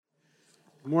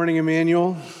Good morning,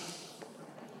 Emmanuel.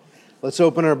 Let's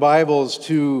open our Bibles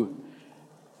to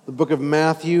the book of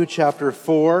Matthew, chapter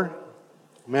 4.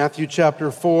 Matthew, chapter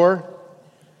 4.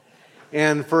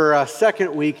 And for a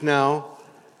second week now,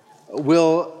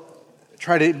 we'll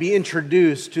try to be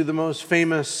introduced to the most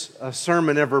famous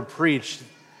sermon ever preached,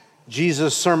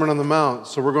 Jesus' Sermon on the Mount.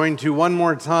 So we're going to one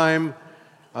more time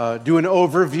do an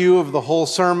overview of the whole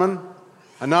sermon.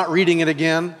 I'm not reading it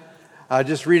again,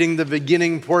 just reading the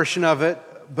beginning portion of it.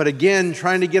 But again,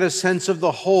 trying to get a sense of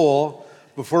the whole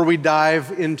before we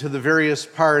dive into the various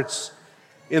parts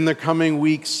in the coming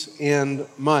weeks and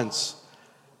months.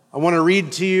 I want to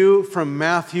read to you from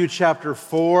Matthew chapter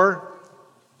 4,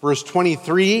 verse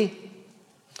 23,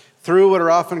 through what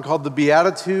are often called the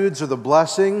Beatitudes or the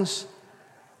blessings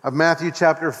of Matthew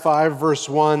chapter 5, verse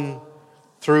 1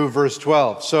 through verse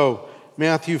 12. So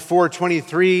Matthew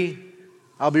 4:23,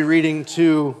 I'll be reading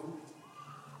to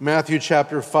Matthew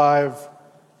chapter 5,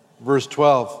 verse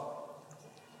 12.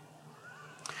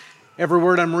 Every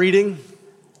word I'm reading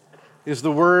is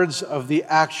the words of the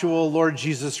actual Lord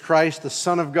Jesus Christ, the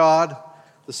Son of God,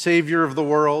 the Savior of the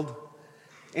world,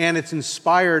 and it's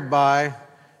inspired by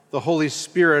the Holy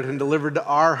Spirit and delivered to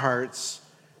our hearts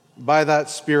by that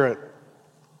Spirit.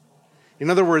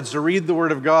 In other words, to read the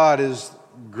Word of God is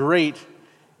great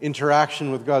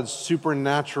interaction with God's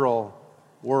supernatural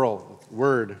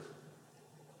word.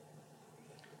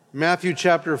 Matthew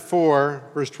chapter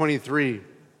 4, verse 23.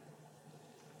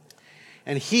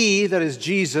 And he, that is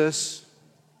Jesus,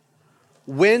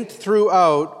 went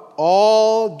throughout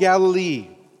all Galilee,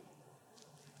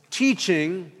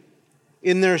 teaching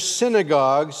in their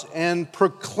synagogues and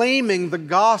proclaiming the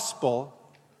gospel,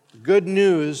 good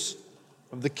news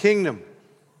of the kingdom,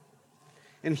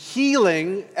 and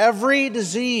healing every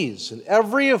disease and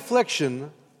every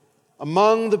affliction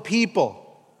among the people.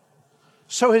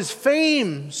 So his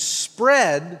fame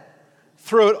spread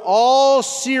throughout all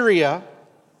Syria,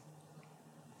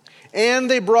 and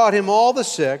they brought him all the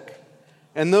sick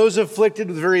and those afflicted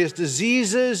with various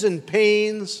diseases and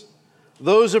pains,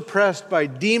 those oppressed by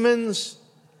demons,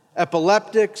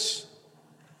 epileptics,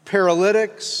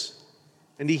 paralytics,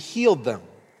 and he healed them.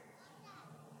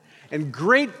 And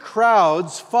great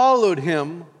crowds followed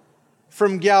him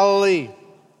from Galilee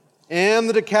and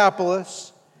the Decapolis,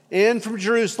 and from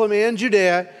Jerusalem and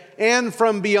Judea, and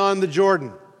from beyond the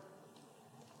Jordan.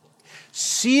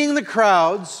 Seeing the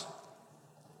crowds,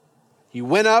 he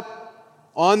went up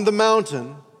on the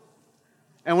mountain,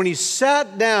 and when he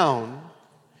sat down,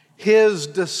 his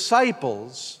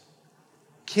disciples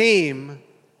came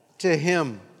to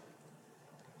him.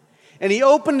 And he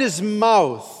opened his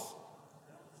mouth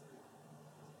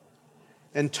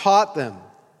and taught them,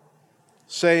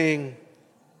 saying,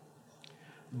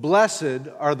 Blessed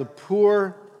are the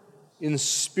poor in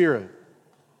spirit,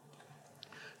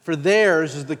 for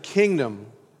theirs is the kingdom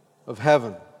of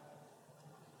heaven.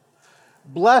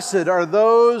 Blessed are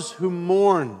those who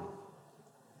mourn,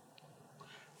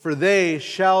 for they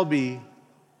shall be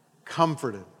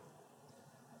comforted.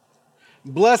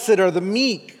 Blessed are the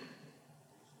meek,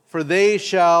 for they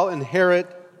shall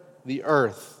inherit the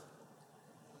earth.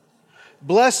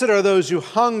 Blessed are those who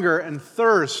hunger and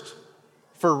thirst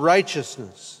for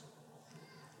righteousness,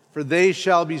 for they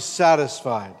shall be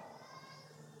satisfied.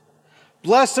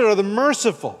 Blessed are the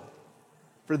merciful,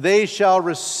 for they shall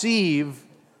receive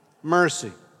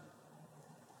mercy.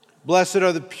 Blessed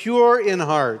are the pure in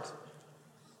heart,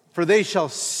 for they shall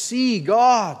see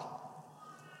God.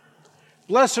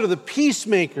 Blessed are the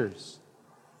peacemakers,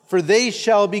 for they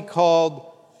shall be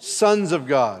called sons of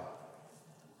God.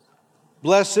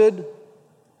 Blessed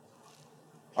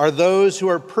are those who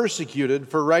are persecuted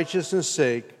for righteousness'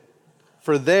 sake,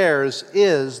 for theirs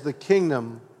is the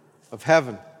kingdom of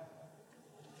heaven.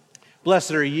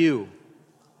 Blessed are you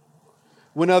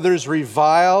when others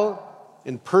revile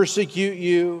and persecute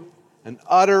you and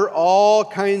utter all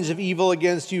kinds of evil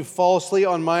against you falsely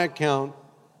on my account.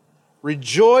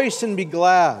 Rejoice and be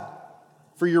glad,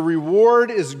 for your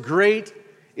reward is great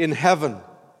in heaven.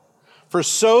 For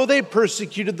so they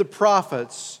persecuted the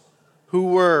prophets who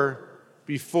were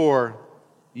before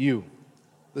you.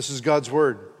 This is God's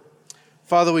word.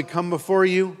 Father, we come before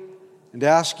you and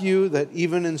ask you that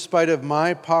even in spite of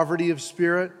my poverty of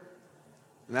spirit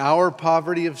and our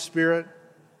poverty of spirit,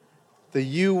 that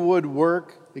you would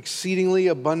work exceedingly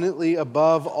abundantly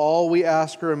above all we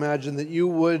ask or imagine, that you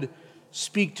would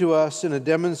speak to us in a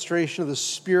demonstration of the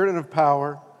Spirit and of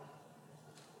power,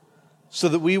 so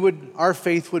that our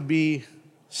faith would be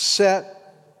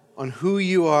set on who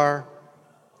you are,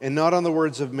 and not on the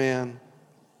words of man,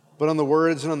 but on the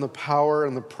words and on the power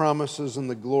and the promises and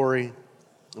the glory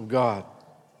of God.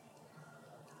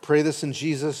 Pray this in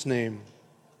Jesus' name.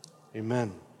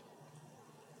 Amen.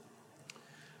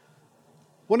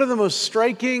 One of the most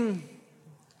striking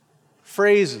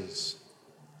phrases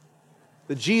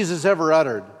that Jesus ever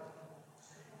uttered,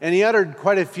 and he uttered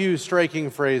quite a few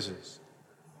striking phrases,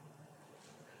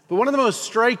 but one of the most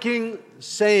striking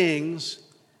sayings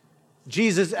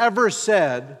Jesus ever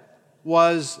said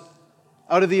was,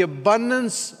 out of the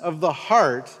abundance of the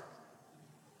heart,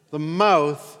 the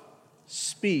mouth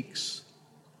speaks.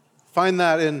 Find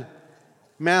that in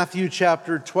Matthew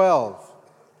chapter 12.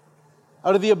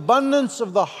 Out of the abundance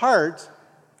of the heart,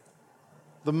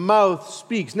 the mouth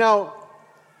speaks. Now,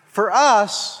 for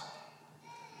us,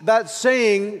 that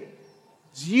saying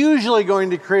is usually going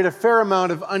to create a fair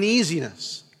amount of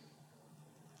uneasiness.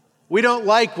 We don't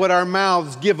like what our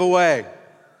mouths give away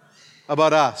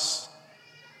about us.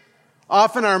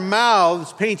 Often our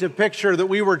mouths paint a picture that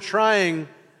we were trying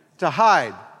to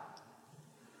hide.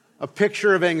 A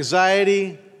picture of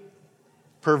anxiety,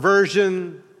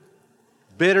 perversion,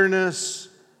 bitterness,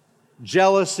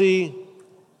 jealousy.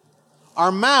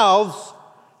 Our mouths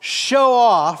show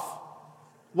off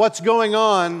what's going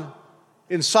on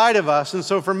inside of us. And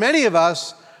so for many of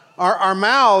us, our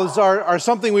mouths are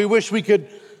something we wish we could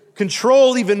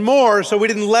control even more so we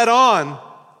didn't let on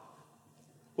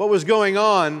what was going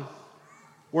on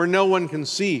where no one can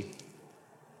see.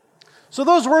 So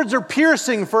those words are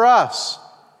piercing for us.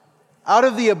 Out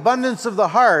of the abundance of the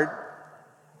heart,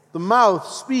 the mouth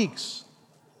speaks.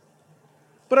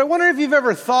 But I wonder if you've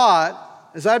ever thought,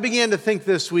 as I began to think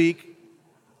this week,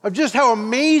 of just how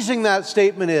amazing that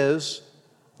statement is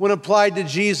when applied to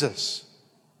Jesus.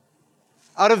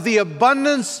 Out of the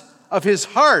abundance of his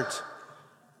heart,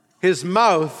 his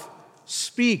mouth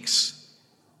speaks.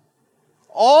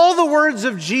 All the words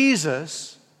of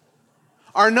Jesus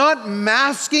are not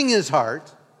masking his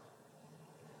heart,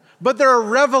 but they're a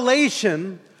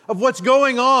revelation of what's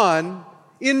going on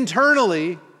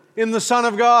internally in the Son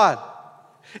of God.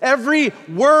 Every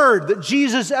word that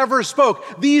Jesus ever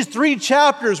spoke, these 3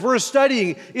 chapters we're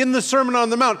studying in the Sermon on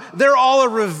the Mount, they're all a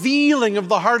revealing of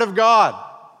the heart of God.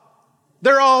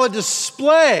 They're all a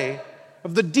display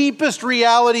of the deepest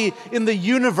reality in the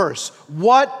universe.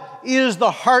 What is the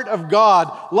heart of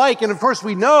God like? And of course,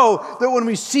 we know that when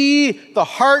we see the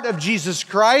heart of Jesus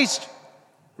Christ,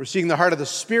 we're seeing the heart of the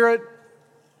Spirit,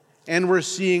 and we're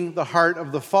seeing the heart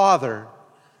of the Father.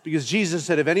 Because Jesus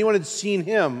said, if anyone had seen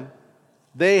him,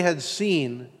 they had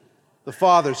seen the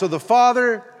Father. So the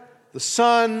Father, the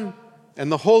Son,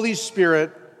 and the Holy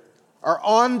Spirit are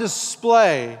on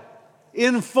display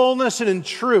in fullness and in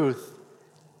truth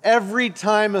every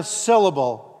time a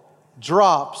syllable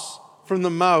drops from the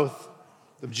mouth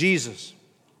of Jesus.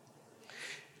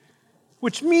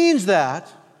 Which means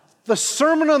that the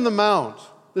Sermon on the Mount,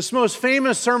 this most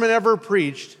famous sermon ever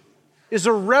preached, is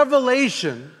a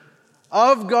revelation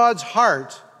of God's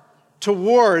heart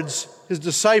towards his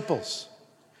disciples.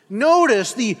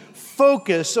 Notice the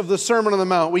focus of the Sermon on the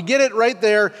Mount. We get it right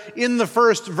there in the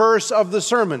first verse of the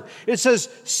sermon. It says,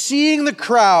 seeing the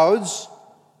crowds,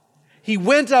 he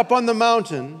went up on the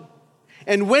mountain,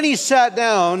 and when he sat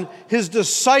down, his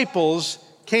disciples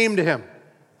came to him.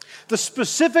 The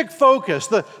specific focus,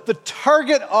 the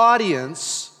target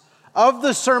audience of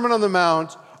the Sermon on the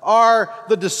Mount are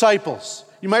the disciples.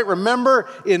 You might remember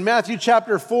in Matthew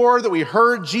chapter 4 that we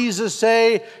heard Jesus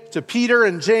say to Peter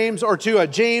and James, or to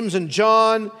James and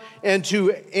John, and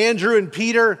to Andrew and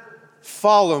Peter,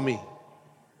 follow me.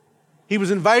 He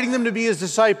was inviting them to be his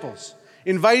disciples,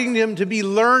 inviting them to be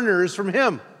learners from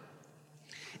him.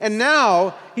 And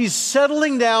now he's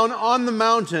settling down on the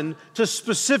mountain to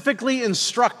specifically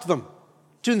instruct them,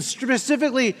 to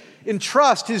specifically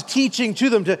entrust his teaching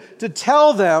to them, to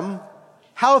tell them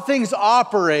how things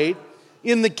operate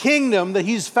in the kingdom that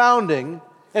he's founding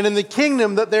and in the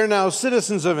kingdom that they're now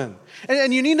citizens of in.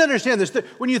 And you need to understand this, that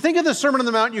when you think of the Sermon on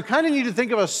the Mount, you kind of need to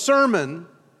think of a sermon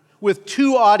with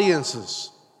 2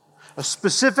 audiences, a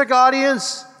specific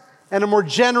audience and a more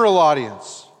general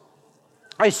audience.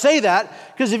 I say that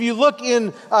because if you look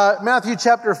in Matthew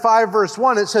chapter 5, verse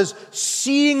 1, it says,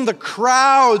 seeing the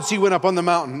crowds, he went up on the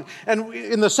mountain. And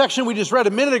in the section we just read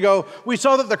a minute ago, we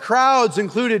saw that the crowds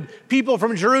included people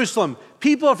from Jerusalem,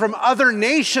 people from other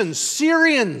nations,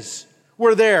 Syrians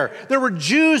were there. There were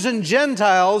Jews and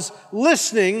Gentiles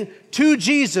listening to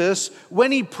Jesus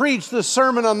when he preached the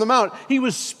Sermon on the Mount. He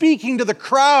was speaking to the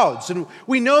crowds, and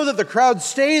we know that the crowds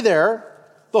stay there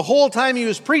the whole time he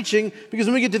was preaching, because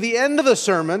when we get to the end of the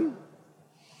sermon,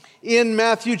 in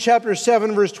Matthew chapter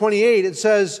 7, verse 28, it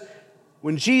says,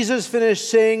 when Jesus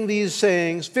finished these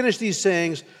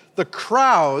sayings, the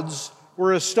crowds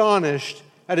were astonished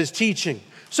at his teaching.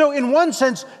 So in one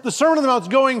sense, the Sermon on the Mount is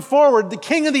going forward. The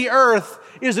King of the earth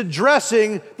is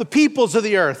addressing the peoples of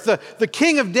the earth. The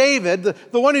King of David,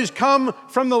 the one who's come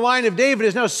from the line of David,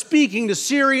 is now speaking to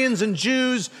Syrians and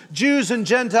Jews and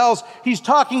Gentiles. He's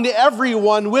talking to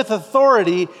everyone with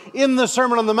authority in the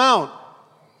Sermon on the Mount.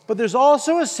 But there's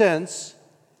also a sense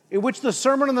in which the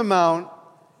Sermon on the Mount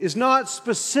is not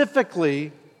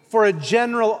specifically for a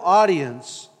general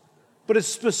audience, but it's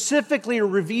specifically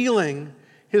revealing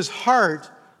his heart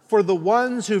for the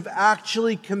ones who've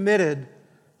actually committed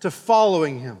to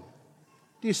following him.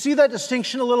 Do you see that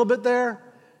distinction a little bit there?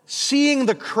 Seeing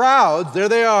the crowds, there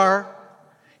they are.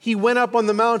 He went up on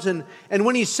the mountain, and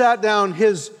when he sat down,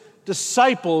 his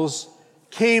disciples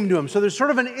came to him. So there's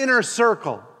sort of an inner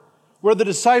circle where the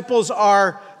disciples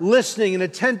are listening and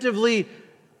attentively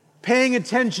paying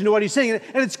attention to what he's saying.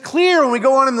 And it's clear when we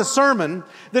go on in the sermon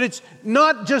that it's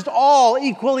not just all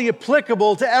equally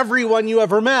applicable to everyone you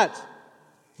ever met.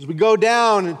 As we go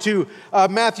down to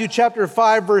Matthew chapter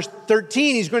 5, verse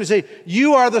 13, he's going to say,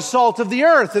 you are the salt of the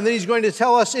earth. And then he's going to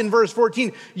tell us in verse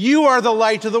 14, you are the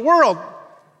light of the world.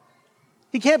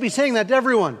 He can't be saying that to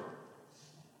everyone.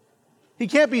 He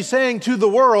can't be saying to the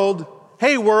world,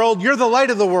 hey world, you're the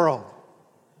light of the world.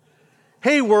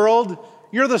 Hey world,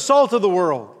 you're the salt of the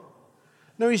world.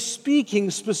 No, he's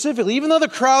speaking specifically, even though the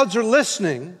crowds are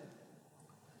listening,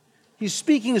 he's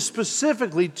speaking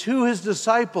specifically to his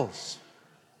disciples.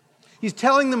 He's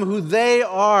telling them who they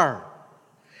are.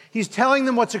 He's telling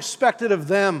them what's expected of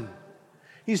them.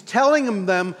 He's telling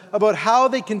them about how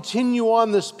they continue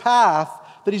on this path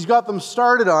that he's got them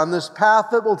started on, this path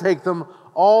that will take them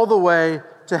all the way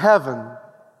to heaven,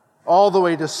 all the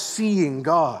way to seeing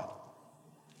God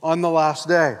on the last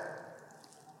day.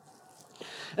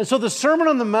 And so the Sermon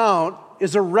on the Mount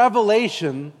is a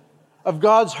revelation of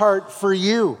God's heart for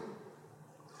you,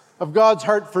 of God's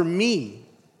heart for me,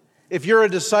 if you're a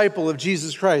disciple of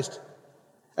Jesus Christ.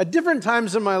 At different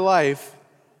times in my life,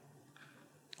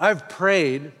 I've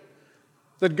prayed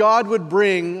that God would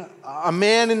bring a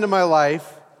man into my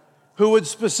life who would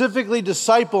specifically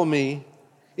disciple me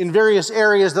in various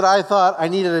areas that I thought I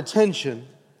needed attention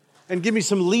and give me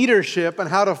some leadership on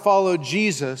how to follow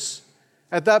Jesus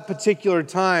at that particular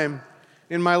time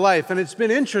in my life. And it's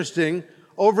been interesting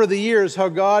over the years how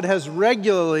God has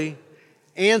regularly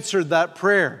answered that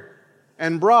prayer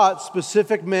and brought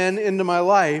specific men into my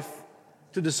life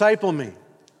to disciple me.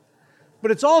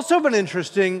 But it's also been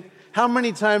interesting how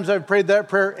many times I've prayed that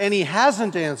prayer and he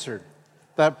hasn't answered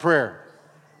that prayer,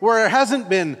 where it hasn't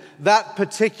been that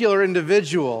particular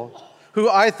individual who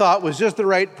I thought was just the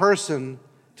right person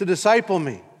to disciple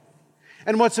me.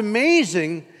 And what's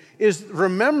amazing is,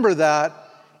 remember that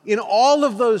in all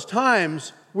of those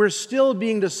times, we're still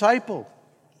being discipled.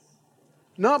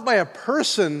 Not by a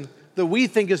person that we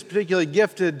think is particularly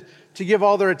gifted to give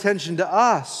all their attention to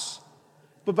us,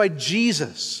 but by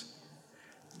Jesus.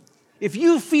 If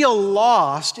you feel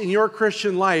lost in your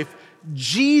Christian life,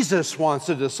 Jesus wants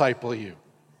to disciple you.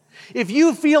 If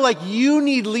you feel like you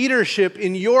need leadership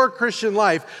in your Christian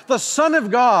life, the Son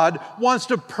of God wants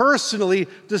to personally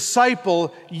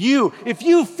disciple you. If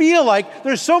you feel like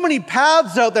there's so many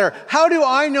paths out there, how do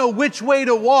I know which way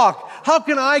to walk? How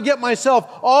can I get myself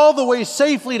all the way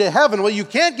safely to heaven? Well, you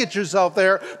can't get yourself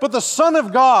there, but the Son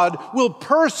of God will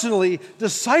personally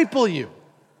disciple you.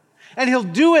 And he'll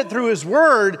do it through his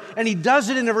word, and he does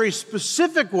it in a very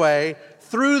specific way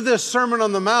through this Sermon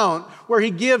on the Mount, where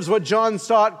he gives what John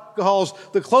Stott calls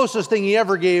the closest thing he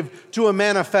ever gave to a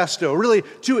manifesto, really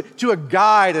to a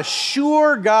guide, a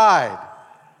sure guide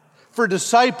for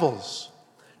disciples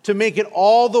to make it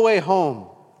all the way home,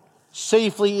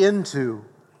 safely into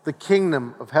the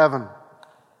kingdom of heaven.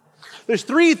 There's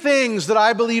three things that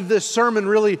I believe this sermon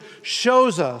really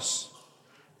shows us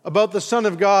about the Son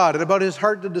of God and about his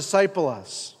heart to disciple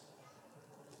us.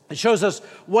 It shows us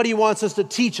what he wants us to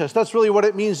teach us. That's really what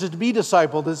it means to be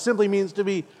discipled. It simply means to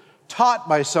be taught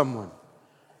by someone,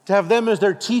 to have them as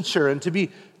their teacher and to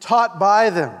be taught by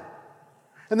them.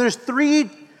 And there's three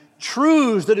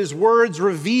truths that his words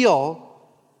reveal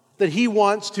that he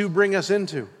wants to bring us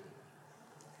into.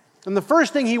 And the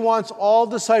first thing he wants all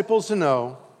disciples to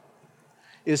know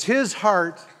is his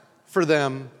heart for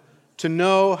them to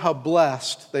know how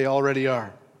blessed they already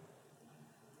are.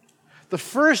 The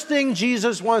first thing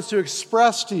Jesus wants to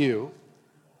express to you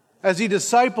as he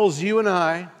disciples you and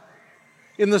I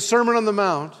in the Sermon on the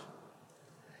Mount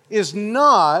is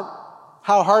not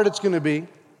how hard it's going to be.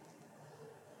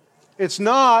 It's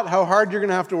not how hard you're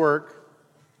going to have to work.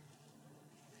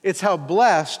 It's how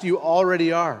blessed you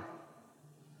already are.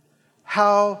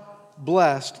 How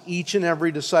blessed each and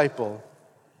every disciple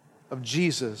of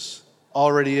Jesus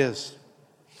already is.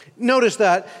 Notice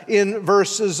that in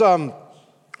verses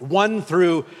 1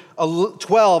 through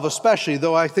 12 especially,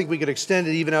 though I think we could extend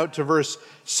it even out to verse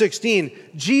 16,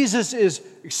 Jesus is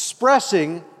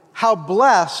expressing how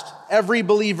blessed every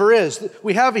believer is.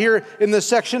 We have here in this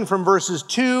section from verses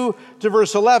 2 to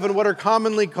verse 11 what are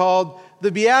commonly called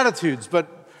the Beatitudes,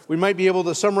 but we might be able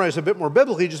to summarize a bit more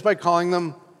biblically just by calling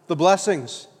them the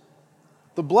blessings.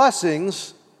 The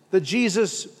blessings that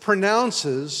Jesus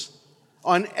pronounces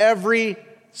on every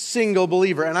single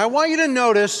believer. And I want you to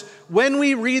notice when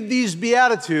we read these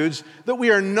Beatitudes that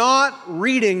we are not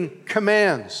reading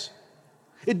commands.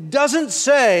 It doesn't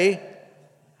say,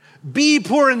 be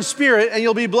poor in spirit and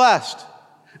you'll be blessed.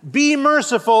 Be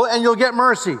merciful and you'll get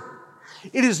mercy.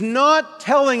 It is not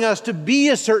telling us to be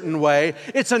a certain way.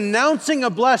 It's announcing a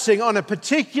blessing on a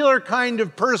particular kind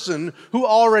of person who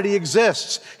already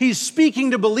exists. He's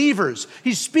speaking to believers.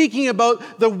 He's speaking about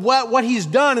what he's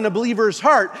done in a believer's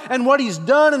heart. And what he's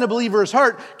done in a believer's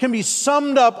heart can be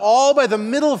summed up all by the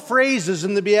middle phrases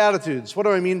in the Beatitudes. What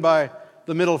do I mean by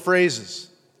the middle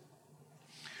phrases?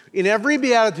 In every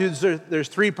Beatitudes, there's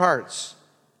three parts.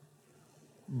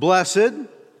 Blessed,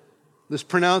 this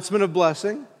pronouncement of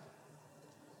blessing.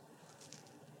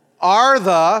 Are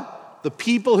the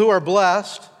people who are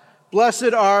blessed.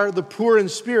 Blessed are the poor in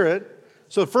spirit.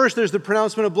 So first there's the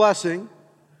pronouncement of blessing.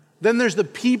 Then there's the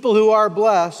people who are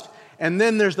blessed. And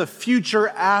then there's the future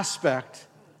aspect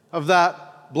of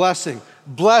that blessing.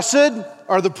 Blessed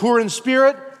are the poor in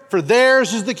spirit, for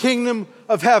theirs is the kingdom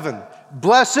of heaven.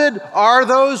 Blessed are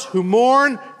those who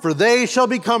mourn, for they shall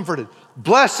be comforted.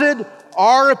 Blessed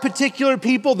are a particular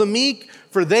people, the meek,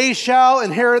 for they shall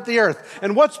inherit the earth.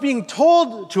 And what's being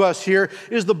told to us here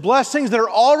is the blessings that are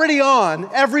already on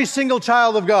every single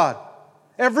child of God.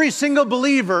 Every single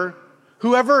believer,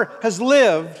 whoever has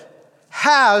lived,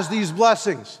 has these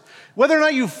blessings. Whether or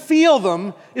not you feel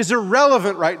them is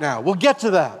irrelevant right now. We'll get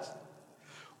to that.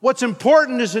 What's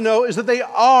important is to know is that they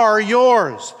are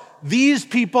yours. These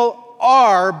people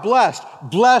are blessed.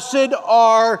 Blessed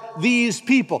are these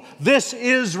people. This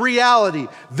is reality.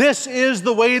 This is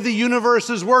the way the universe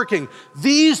is working.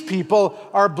 These people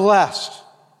are blessed.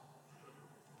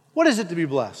 What is it to be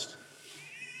blessed?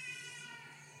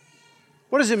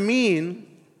 What does it mean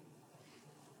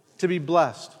to be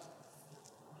blessed?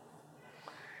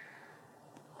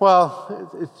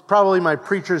 Well, it's probably my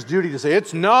preacher's duty to say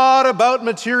it's not about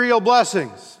material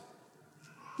blessings.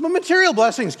 But material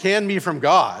blessings can be from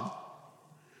God.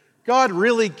 God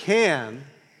really can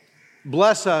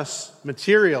bless us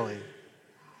materially.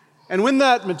 And when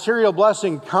that material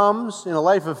blessing comes in a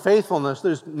life of faithfulness,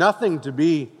 there's nothing to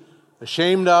be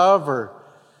ashamed of or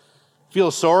feel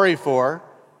sorry for.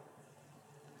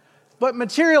 But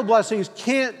material blessings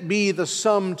can't be the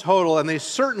sum total, and they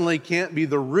certainly can't be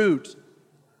the root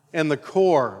and the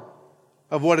core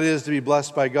of what it is to be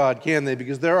blessed by God, can they?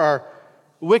 Because there are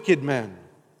wicked men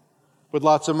with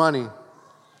lots of money,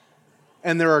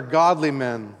 and there are godly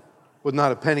men with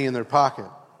not a penny in their pocket.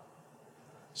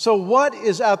 So what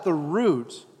is at the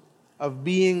root of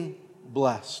being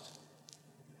blessed?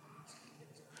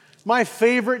 My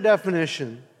favorite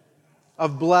definition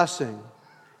of blessing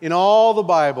in all the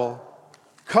Bible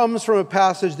comes from a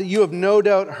passage that you have no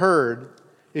doubt heard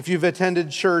if you've attended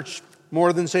church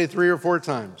more than, say, 3 or 4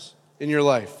 times in your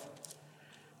life.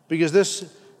 Because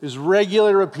this is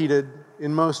regularly repeated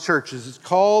in most churches. It's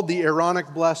called the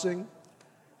Aaronic blessing.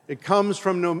 It comes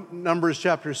from Numbers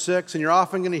chapter 6, and you're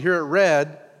often going to hear it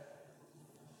read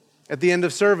at the end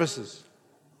of services.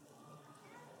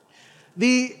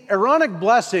 The Aaronic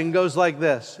blessing goes like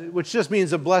this, which just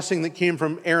means a blessing that came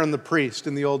from Aaron the priest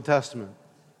in the Old Testament.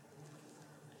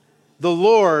 The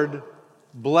Lord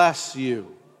bless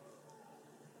you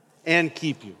and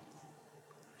keep you.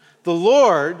 The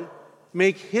Lord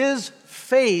make his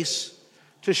face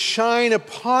to shine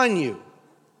upon you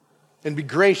and be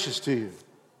gracious to you.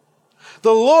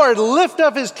 The Lord lift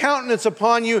up his countenance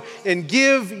upon you and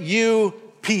give you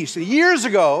peace. Years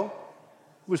ago,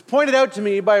 it was pointed out to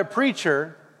me by a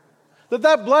preacher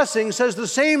that blessing says the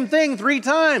same thing 3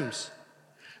 times.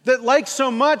 That like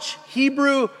so much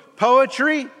Hebrew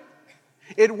poetry,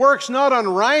 it works not on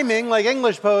rhyming like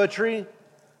English poetry,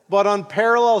 but on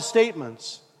parallel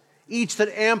statements, each that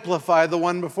amplify the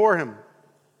one before him.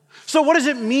 So what does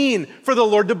it mean for the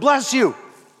Lord to bless you?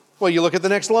 Well, you look at the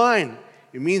next line.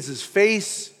 It means his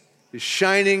face is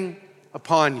shining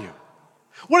upon you.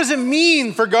 What does it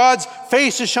mean for God's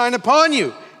face to shine upon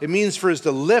you? It means for him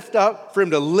to lift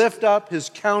up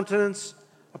his countenance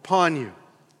upon you.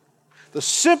 The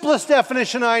simplest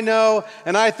definition I know,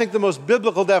 and I think the most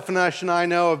biblical definition I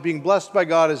know of being blessed by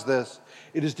God is this.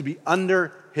 It is to be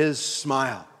under his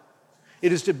smile.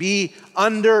 It is to be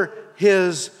under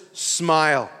his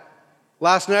smile.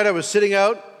 Last night I was sitting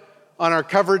out on our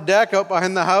covered deck out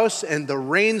behind the house, and the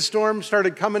rainstorm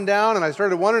started coming down, and I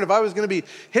started wondering if I was going to be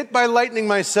hit by lightning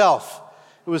myself.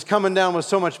 It was coming down with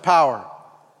so much power.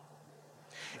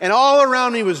 And all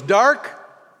around me was dark,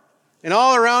 and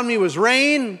all around me was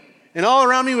rain, and all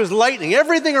around me was lightning.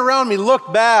 Everything around me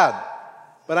looked bad,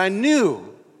 but I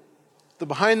knew that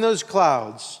behind those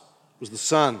clouds was the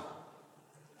sun.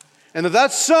 And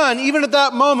that sun, even at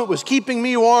that moment, was keeping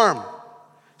me warm,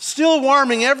 still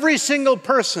warming every single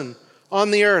person on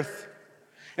the earth.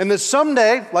 And that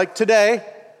someday, like today,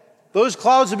 those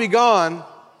clouds would be gone,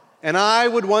 and I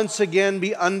would once again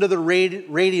be under the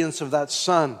radiance of that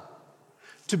sun.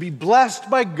 To be blessed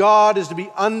by God is to be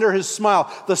under his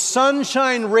smile, the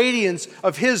sunshine radiance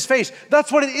of his face. That's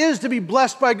what it is to be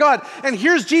blessed by God. And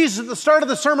here's Jesus at the start of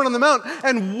the Sermon on the Mount.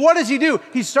 And what does he do?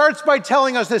 He starts by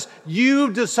telling us this: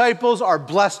 you disciples are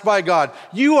blessed by God.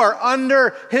 You are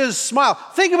under his smile.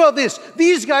 Think about this.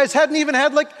 These guys hadn't even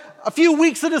had a few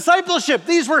weeks of discipleship.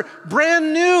 These were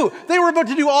brand new. They were about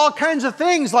to do all kinds of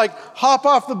things like hop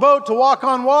off the boat to walk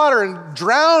on water and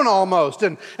drown almost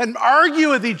and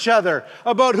argue with each other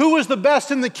about who was the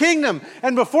best in the kingdom.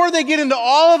 And before they get into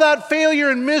all of that failure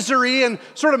and misery and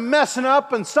sort of messing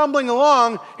up and stumbling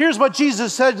along, here's what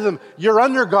Jesus said to them: you're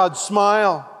under God's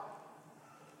smile.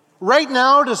 Right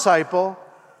now, disciple,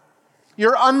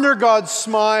 you're under God's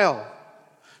smile.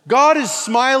 God is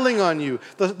smiling on you.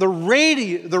 The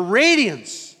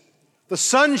radiance, the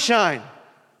sunshine,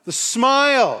 the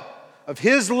smile of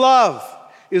his love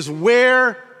is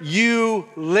where you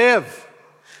live.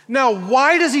 Now,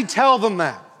 why does he tell them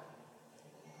that?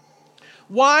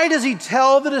 Why does he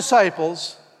tell the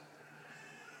disciples,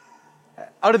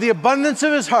 out of the abundance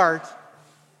of his heart,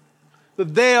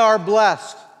 that they are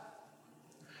blessed?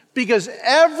 Because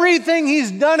everything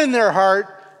he's done in their heart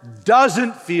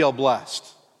doesn't feel blessed.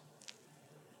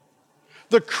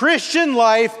 The Christian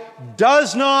life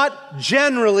does not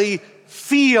generally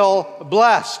feel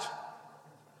blessed.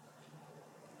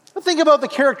 But think about the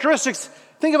characteristics.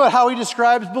 Think about how he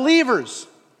describes believers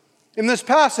in this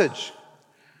passage.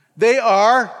 They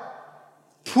are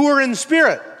poor in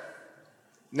spirit.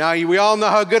 Now, we all know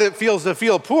how good it feels to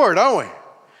feel poor, don't we?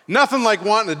 Nothing like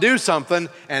wanting to do something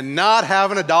and not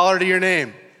having $1 to your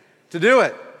name to do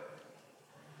it.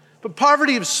 But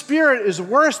poverty of spirit is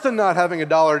worse than not having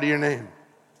 $1 to your name.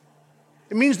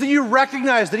 It means that you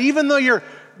recognize that even though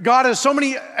God has so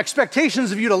many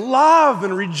expectations of you to love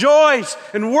and rejoice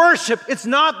and worship, it's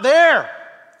not there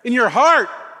in your heart.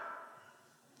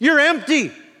 You're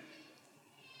empty.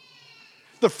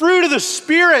 The fruit of the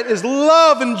Spirit is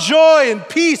love and joy and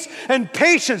peace and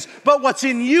patience, but what's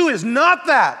in you is not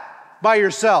that by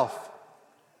yourself.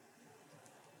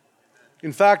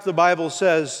 In fact, the Bible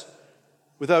says,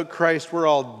 without Christ, we're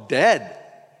all dead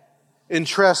in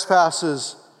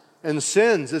trespasses and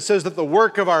sins. It says that the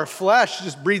work of our flesh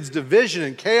just breeds division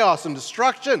and chaos and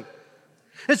destruction.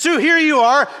 And so here you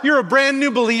are, you're a brand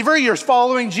new believer, you're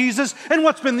following Jesus, and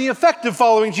what's been the effect of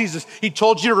following Jesus? He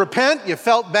told you to repent, you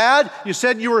felt bad, you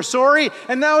said you were sorry,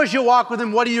 and now as you walk with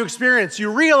him, what do you experience?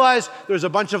 You realize there's a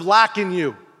bunch of lack in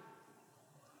you.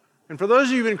 And for those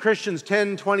of you who've been Christians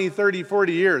 10, 20, 30,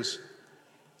 40 years,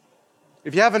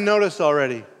 if you haven't noticed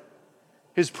already,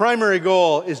 his primary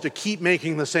goal is to keep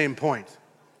making the same point.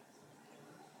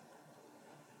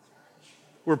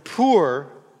 We're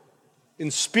poor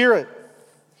in spirit.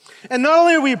 And not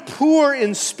only are we poor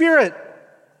in spirit,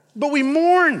 but we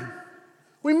mourn.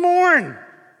 We mourn.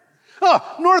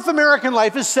 Oh, North American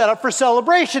life is set up for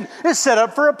celebration. It's set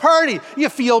up for a party. You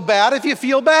feel bad if you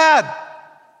feel bad,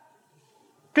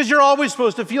 because you're always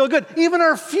supposed to feel good. Even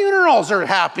our funerals are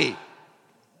happy.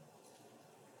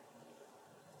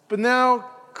 But now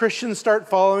Christians start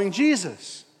following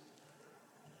Jesus,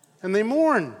 and they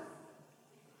mourn.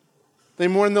 They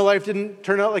mourn the life didn't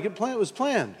turn out like it was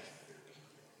planned.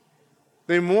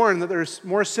 They mourn that they're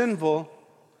more sinful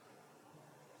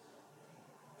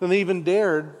than they even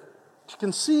dared to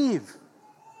conceive.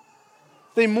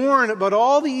 They mourn about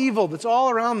all the evil that's all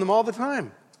around them all the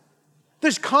time.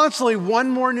 There's constantly one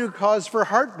more new cause for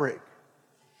heartbreak.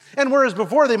 And whereas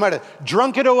before they might have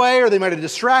drunk it away or they might have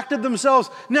distracted themselves,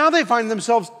 now they find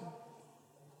themselves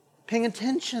paying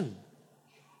attention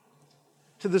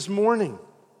to this mourning.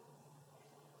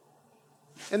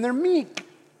 And they're meek.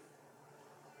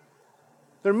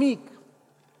 They're meek.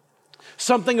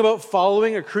 Something about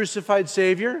following a crucified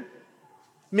Savior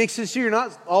makes it so you're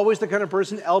not always the kind of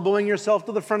person elbowing yourself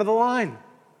to the front of the line,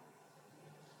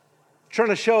 trying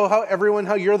to show everyone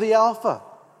how you're the alpha.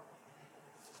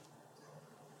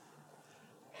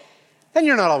 And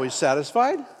you're not always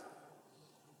satisfied.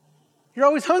 You're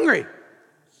always hungry.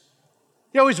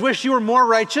 You always wish you were more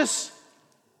righteous.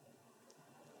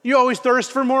 You always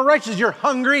thirst for more righteousness. You're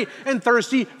hungry and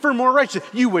thirsty for more righteousness.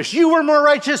 You wish you were more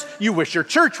righteous. You wish your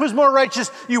church was more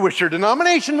righteous. You wish your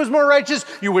denomination was more righteous.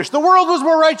 You wish the world was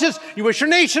more righteous. You wish your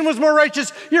nation was more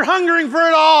righteous. You're hungering for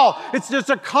it all. It's just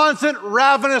a constant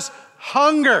ravenous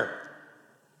hunger.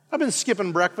 I've been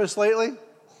skipping breakfast lately.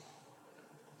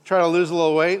 Try to lose a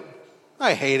little weight.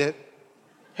 I hate it.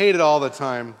 Hate it all the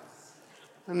time.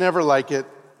 I never like it.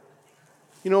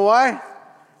 You know why?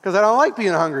 Because I don't like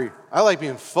being hungry. I like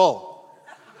being full.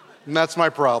 And that's my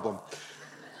problem.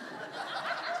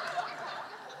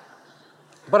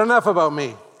 But enough about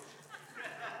me.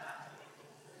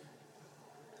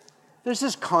 There's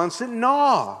this constant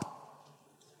gnaw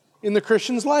in the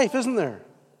Christian's life, isn't there?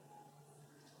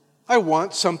 I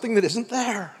want something that isn't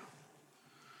there.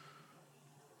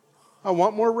 I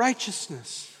want more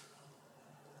righteousness.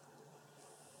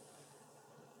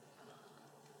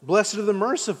 Blessed are the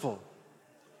merciful.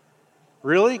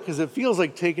 Really? Because it feels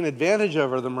like taking advantage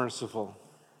of are the merciful.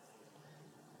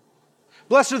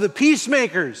 Blessed are the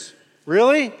peacemakers.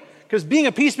 Really? Because being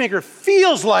a peacemaker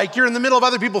feels like you're in the middle of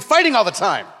other people fighting all the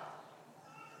time.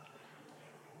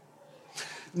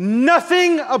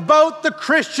 Nothing about the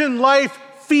Christian life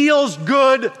feels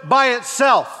good by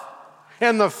itself.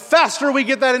 And the faster we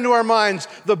get that into our minds,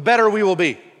 the better we will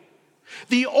be.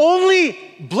 The only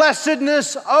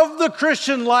blessedness of the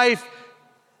Christian life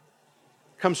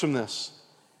comes from this: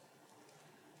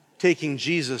 taking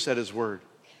Jesus at his word.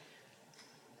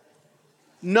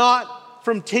 Not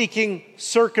from taking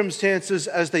circumstances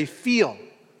as they feel,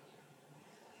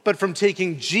 but from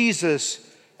taking Jesus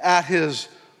at his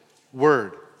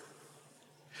word.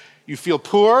 You feel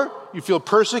poor, you feel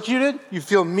persecuted, you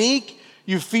feel meek,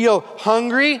 you feel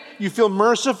hungry, you feel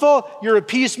merciful, you're a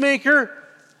peacemaker.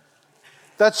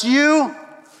 That's you.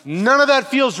 None of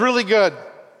that feels really good.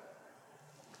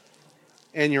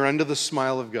 And you're under the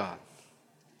smile of God.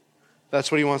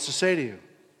 That's what he wants to say to you.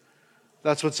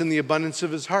 That's what's in the abundance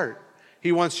of his heart.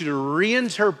 He wants you to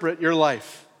reinterpret your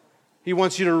life. He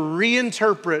wants you to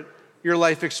reinterpret your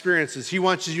life experiences. He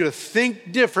wants you to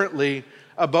think differently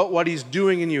about what he's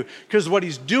doing in you. Because what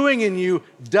he's doing in you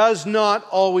does not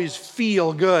always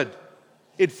feel good.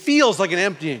 It feels like an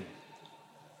emptying.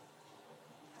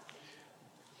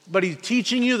 But he's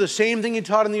teaching you the same thing he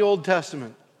taught in the Old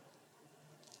Testament.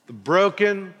 The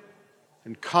broken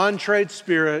and contrite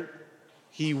spirit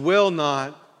he will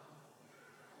not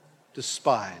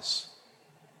despise.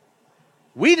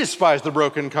 We despise the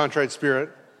broken and contrite spirit.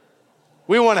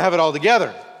 We want to have it all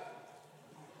together.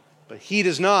 But he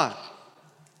does not.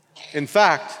 In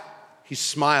fact, he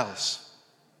smiles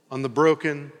on the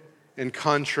broken and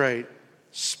contrite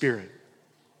spirit.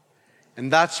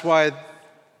 And that's why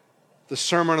the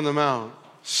Sermon on the Mount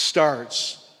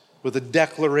starts with a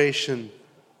declaration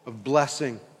of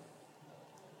blessing.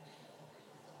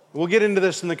 We'll get into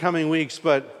this in the coming weeks,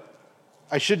 but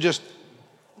I should just,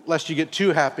 lest you get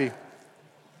too happy,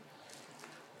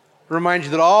 remind you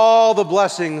that all the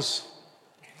blessings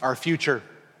are future.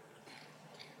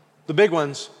 The big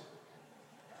ones.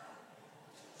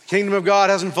 The kingdom of God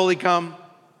hasn't fully come.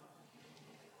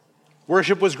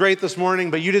 Worship was great this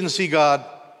morning, but you didn't see God.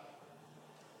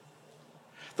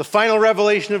 The final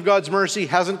revelation of God's mercy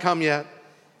hasn't come yet.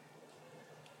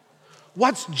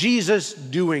 What's Jesus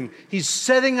doing? He's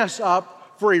setting us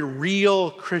up for a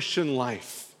real Christian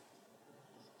life.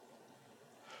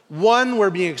 One where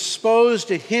being exposed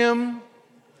to him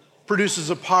produces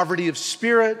a poverty of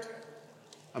spirit,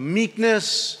 a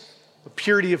meekness, a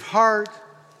purity of heart,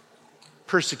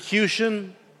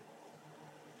 persecution.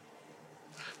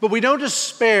 But we don't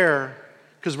despair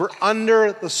because we're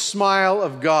under the smile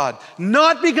of God.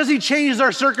 Not because he changes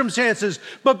our circumstances,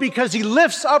 but because he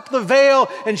lifts up the veil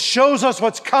and shows us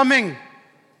what's coming.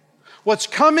 What's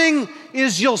coming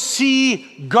is you'll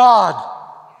see God.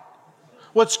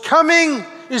 What's coming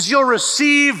is you'll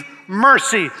receive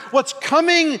mercy. What's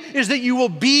coming is that you will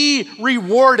be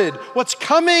rewarded. What's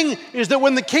coming is that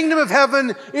when the kingdom of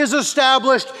heaven is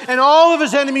established and all of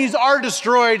his enemies are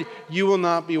destroyed, you will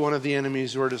not be one of the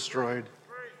enemies who are destroyed.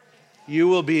 You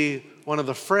will be one of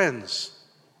the friends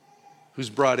who's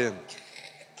brought in.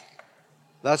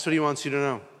 That's what he wants you to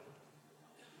know.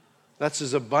 That's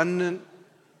his abundant,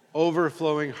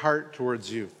 overflowing heart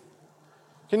towards you.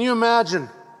 Can you imagine?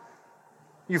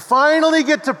 You finally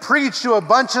get to preach to a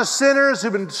bunch of sinners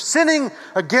who've been sinning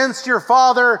against your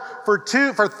Father for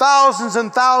thousands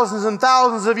and thousands and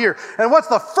thousands of years. And what's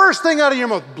the first thing out of your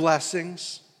mouth?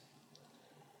 Blessings.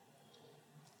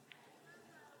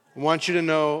 I want you to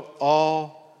know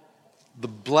all the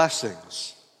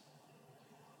blessings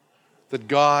that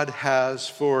God has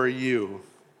for you,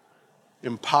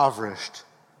 impoverished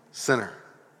sinner.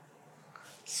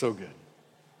 So good.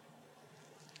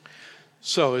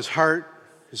 So his heart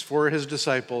is for his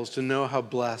disciples to know how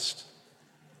blessed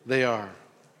they are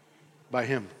by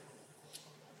him.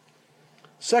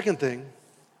 Second thing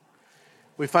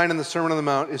we find in the Sermon on the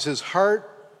Mount is his heart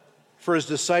for his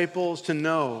disciples to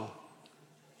know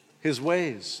his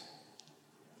ways.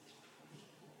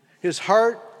 His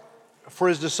heart for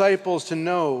his disciples to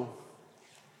know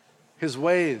his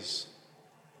ways.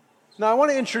 Now, I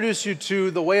want to introduce you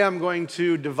to the way I'm going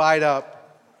to divide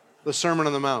up the Sermon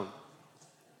on the Mount.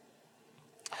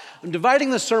 I'm dividing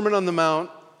the Sermon on the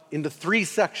Mount into 3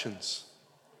 sections.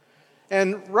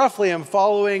 And roughly, I'm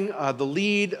following the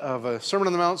lead of a Sermon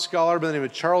on the Mount scholar by the name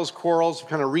of Charles Quarles. I've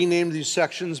kind of renamed these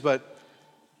sections, but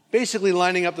basically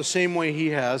lining up the same way he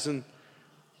has. And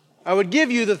I would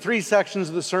give you the 3 sections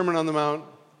of the Sermon on the Mount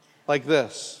like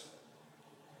this.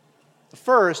 The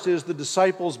first is the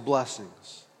disciples'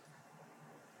 blessings.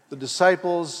 The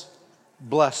disciples'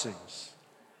 blessings.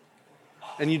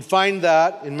 And you'd find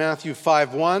that in Matthew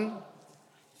 5:1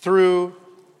 through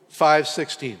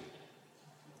 5:16.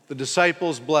 The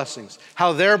disciples' blessings.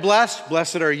 How they're blessed,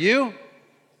 blessed are you,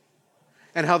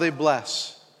 and how they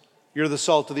bless. You're the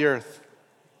salt of the earth.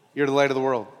 You're the light of the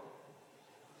world.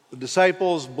 The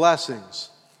disciples' blessings.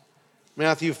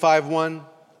 Matthew 5:1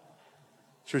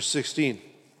 through 16.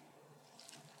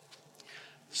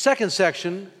 Second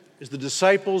section is the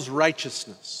disciples'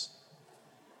 righteousness.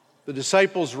 The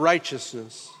disciples'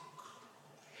 righteousness.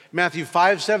 Matthew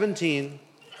 5:17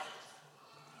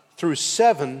 through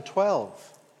 7:12,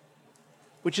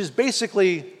 which is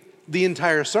basically the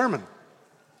entire sermon.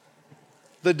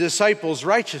 The disciples'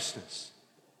 righteousness.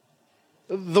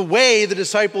 The way the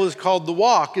disciple is called to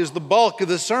walk is the bulk of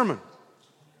the sermon.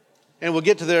 And we'll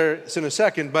get to this in a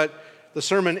second, but the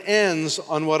sermon ends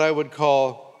on what I would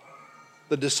call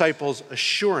the disciples'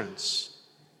 assurance.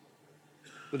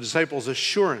 The disciples'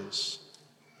 assurance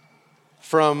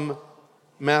from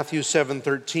Matthew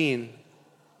 7:13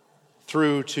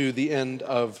 through to the end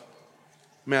of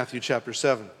Matthew chapter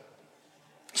 7.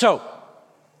 So,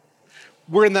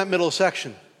 we're in that middle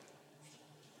section.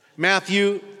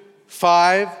 Matthew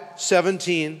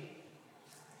 5:17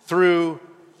 through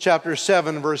chapter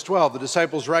 7, verse 12, the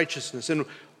disciples' righteousness. And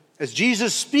as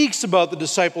Jesus speaks about the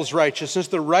disciples' righteousness,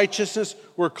 the righteousness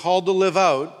we're called to live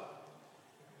out,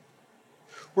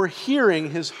 we're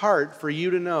hearing his heart for you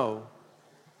to know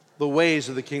the ways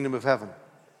of the kingdom of heaven.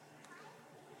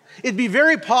 It'd be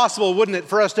very possible, wouldn't it,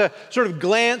 for us to sort of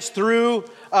glance through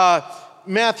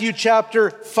Matthew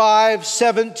chapter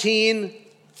 5:17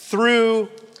 through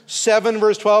 7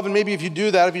 verse 12, and maybe if you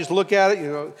do that, if you just look at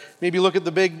it, maybe look at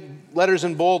the big letters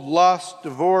in bold: lust,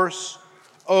 divorce,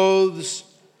 oaths,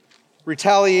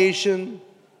 retaliation,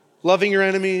 loving your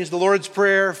enemies, the Lord's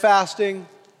Prayer, fasting.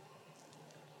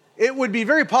 It would be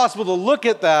very possible to look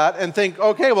at that and think,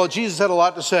 okay, well, Jesus had a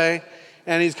lot to say,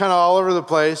 and he's kind of all over the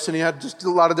place, and he had just a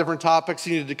lot of different topics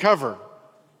he needed to cover.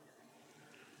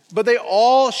 But they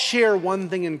all share one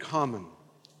thing in common.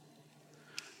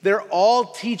 They're all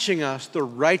teaching us the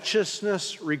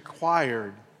righteousness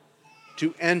required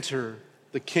to enter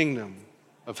the kingdom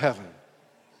of heaven.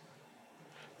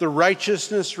 The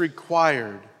righteousness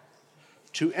required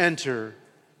to enter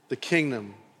the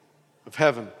kingdom of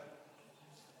heaven.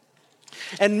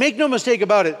 And make no mistake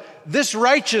about it, this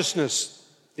righteousness,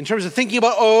 in terms of thinking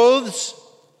about oaths,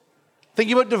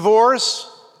 thinking about divorce,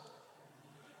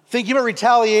 thinking about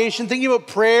retaliation, thinking about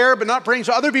prayer, but not praying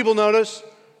so other people notice,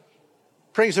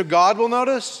 praying so God will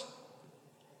notice,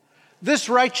 this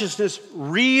righteousness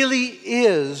really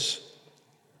is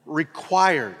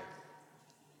required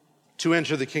to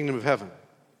enter the kingdom of heaven.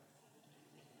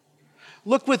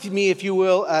 Look with me, if you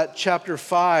will, at chapter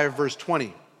 5, verse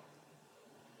 20.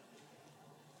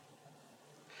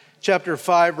 Chapter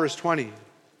 5, verse 20.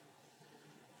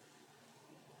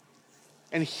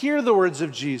 And hear the words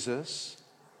of Jesus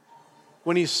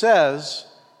when he says,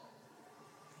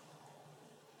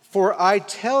 "For I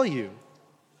tell you,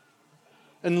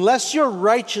 unless your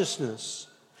righteousness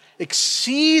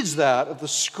exceeds that of the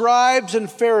scribes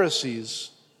and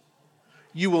Pharisees,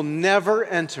 you will never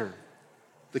enter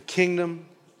the kingdom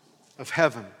of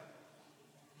heaven."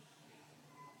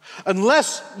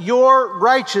 Unless your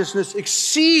righteousness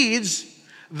exceeds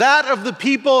that of the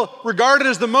people regarded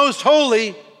as the most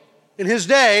holy in his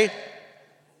day,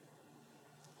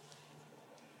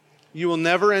 you will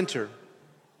never enter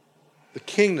the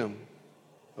kingdom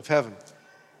of heaven.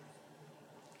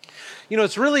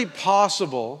 It's really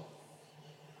possible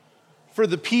for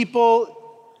the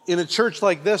people in a church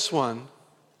like this one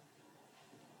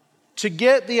to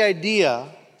get the idea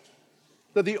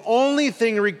that the only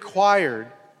thing required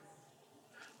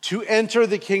to enter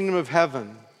the kingdom of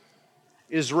heaven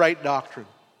is right doctrine.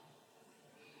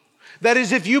 That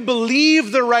is, if you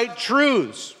believe the right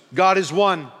truths, God is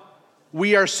one,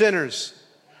 we are sinners,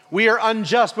 we are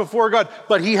unjust before God,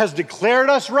 but He has declared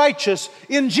us righteous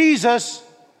in Jesus.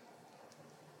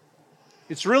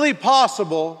 It's really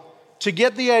possible to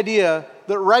get the idea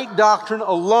that right doctrine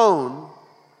alone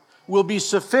will be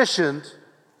sufficient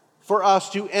for us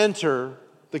to enter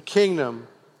the kingdom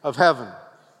of heaven.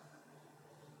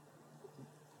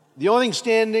 The only thing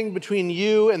standing between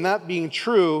you and that being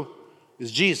true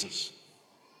is Jesus,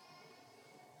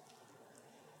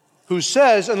 who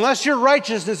says, unless your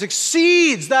righteousness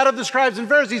exceeds that of the scribes and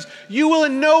Pharisees, you will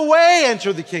in no way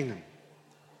enter the kingdom.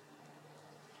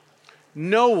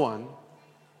 No one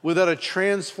without a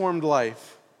transformed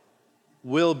life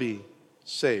will be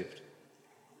saved,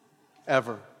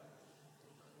 ever.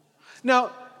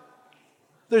 Now,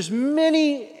 there's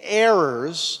many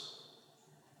errors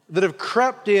that have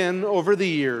crept in over the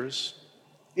years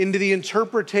into the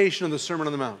interpretation of the Sermon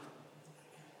on the Mount.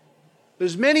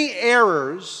 There's many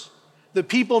errors that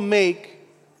people make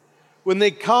when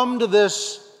they come to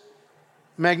this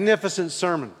magnificent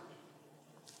sermon.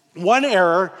 One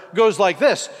error goes like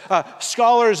this.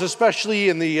 Scholars, especially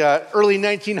in the early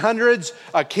 1900s,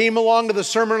 came along to the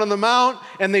Sermon on the Mount,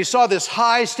 and they saw this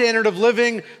high standard of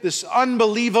living, this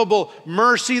unbelievable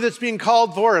mercy that's being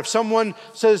called for. If someone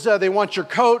says they want your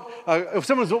coat, if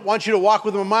someone wants you to walk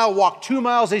with them a mile, walk 2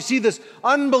 miles. They see this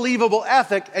unbelievable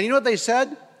ethic. And you know what they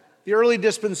said? The early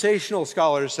dispensational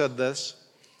scholars said this.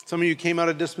 Some of you came out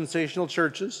of dispensational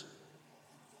churches.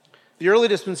 The early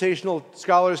dispensational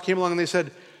scholars came along and they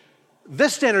said,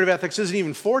 this standard of ethics isn't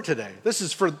even for today. This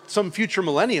is for some future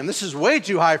millennium. This is way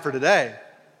too high for today.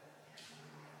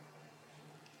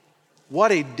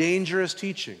 What a dangerous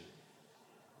teaching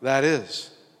that is,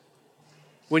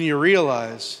 when you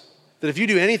realize that if you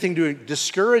do anything to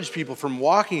discourage people from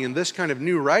walking in this kind of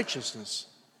new righteousness,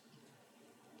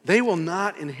 they will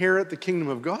not inherit the kingdom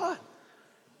of God.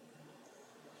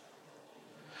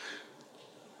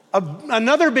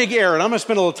 Another big error, and I'm going to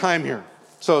spend a little time here,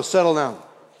 so settle down.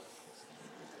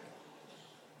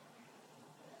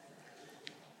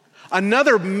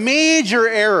 Another major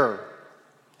error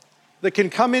that can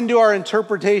come into our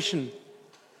interpretation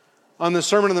on the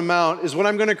Sermon on the Mount is what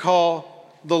I'm going to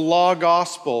call the law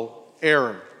gospel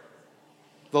error.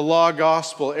 The law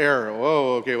gospel error.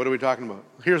 Whoa, okay, what are we talking about?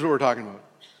 Here's what we're talking about.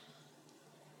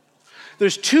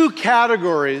 There's two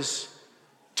categories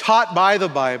taught by the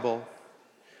Bible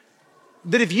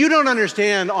that if you don't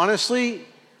understand, honestly,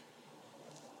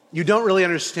 you don't really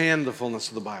understand the fullness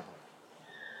of the Bible.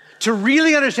 To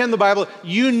really understand the Bible,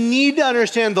 you need to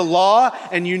understand the law,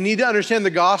 and you need to understand the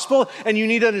gospel, and you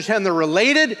need to understand they're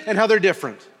related and how they're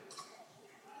different.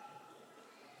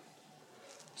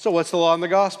 So what's the law and the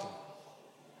gospel?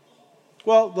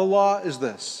 Well, the law is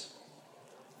this.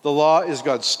 The law is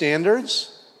God's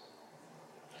standards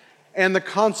and the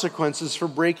consequences for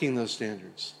breaking those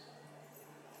standards.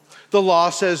 The law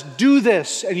says, do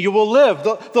this and you will live.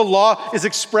 The law is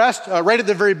expressed right at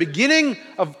the very beginning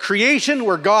of creation,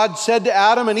 where God said to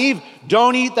Adam and Eve,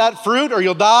 don't eat that fruit or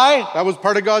you'll die. That was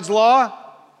part of God's law.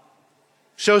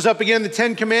 Shows up again in the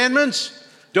 10 Commandments.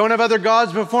 Don't have other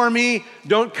gods before me.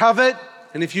 Don't covet.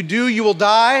 And if you do, you will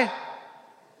die.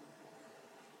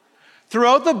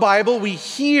 Throughout the Bible, we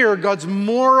hear God's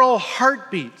moral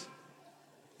heartbeat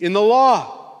in the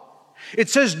law. It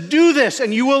says, do this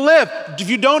and you will live. If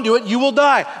you don't do it, you will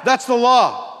die. That's the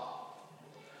law.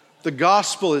 The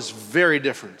gospel is very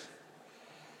different.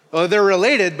 They're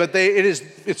related, but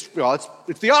it's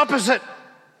the opposite.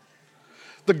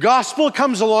 The gospel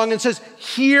comes along and says,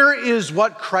 here is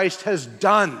what Christ has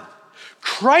done.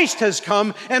 Christ has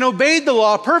come and obeyed the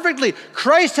law perfectly.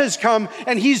 Christ has come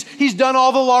and he's done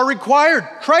all the law required.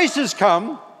 Christ has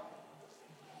come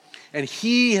and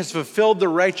he has fulfilled the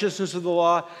righteousness of the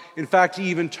law. In fact, he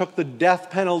even took the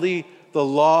death penalty the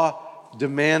law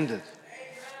demanded.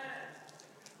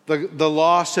 The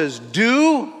law says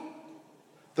do.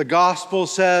 The gospel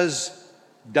says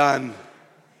done.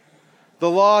 The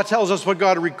law tells us what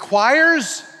God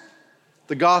requires.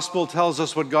 The gospel tells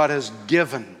us what God has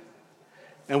given.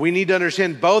 And we need to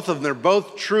understand both of them. They're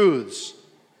both truths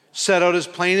set out as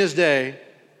plain as day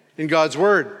in God's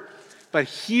word. But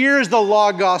here's the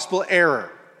law gospel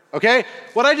error, okay?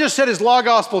 What I just said is law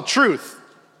gospel truth.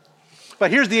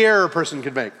 But here's the error a person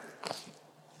could make.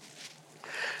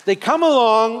 They come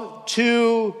along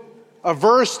to a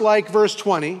verse like verse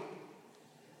 20,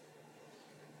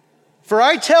 For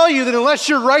I tell you that unless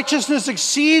your righteousness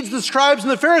exceeds the scribes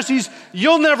and the Pharisees,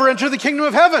 you'll never enter the kingdom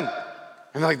of heaven.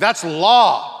 And they're like, that's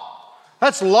law.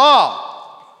 That's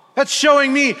law. That's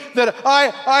showing me that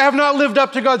I have not lived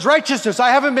up to God's righteousness. I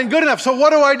haven't been good enough. So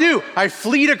what do? I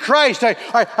flee to Christ.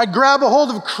 I grab a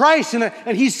hold of Christ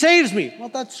and he saves me. Well,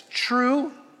 that's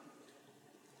true.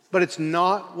 But it's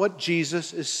not what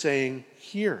Jesus is saying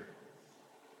here.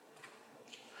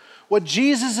 What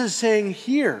Jesus is saying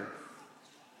here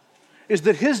is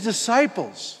that his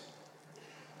disciples,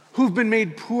 who've been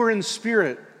made poor in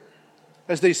spirit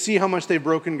as they see how much they've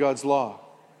broken God's law,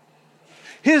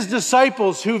 his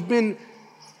disciples who've been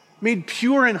made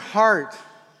pure in heart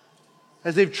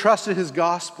as they've trusted his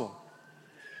gospel,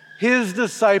 his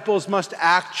disciples must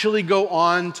actually go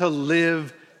on to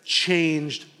live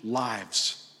changed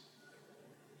lives.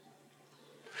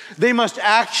 They must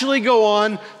actually go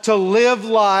on to live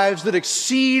lives that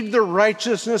exceed the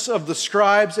righteousness of the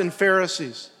scribes and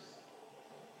Pharisees.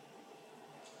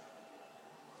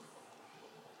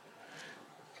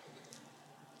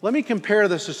 Let me compare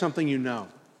this to something you know.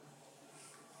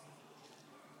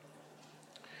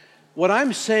 What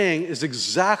I'm saying is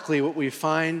exactly what we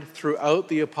find throughout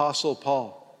the Apostle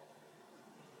Paul.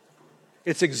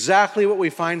 It's exactly what we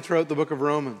find throughout the book of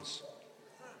Romans.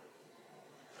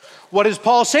 What does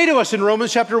Paul say to us in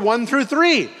Romans chapter 1 through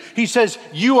 3? He says,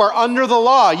 you are under the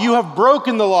law. You have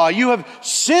broken the law. You have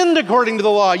sinned according to the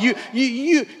law.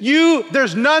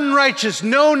 There's none righteous,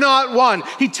 no, not one.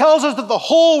 He tells us that the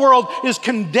whole world is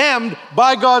condemned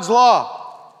by God's law.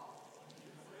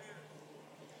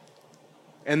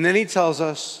 And then he tells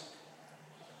us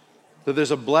that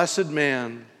there's a blessed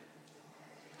man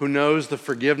who knows the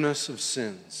forgiveness of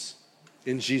sins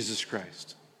in Jesus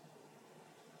Christ.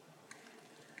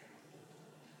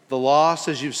 The law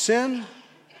says you've sinned.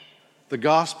 The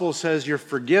gospel says you're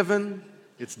forgiven.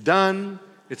 It's done.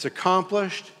 It's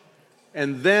accomplished.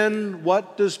 And then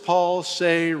what does Paul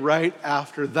say right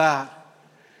after that?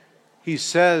 He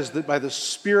says that by the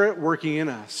Spirit working in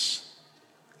us,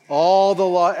 all the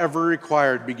law ever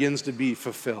required begins to be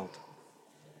fulfilled.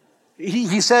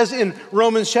 He says in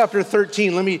Romans chapter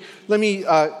 13, let me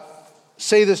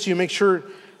say this to you, make sure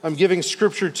I'm giving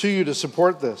scripture to you to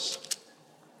support this.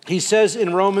 He says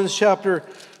in Romans chapter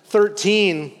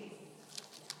 13,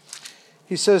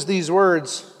 he says these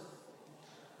words.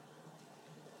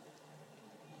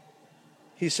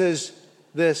 He says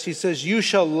this, he says, you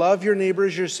shall love your neighbor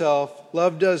as yourself.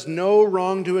 Love does no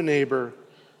wrong to a neighbor.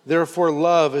 Therefore,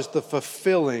 love is the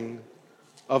fulfilling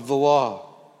of the law.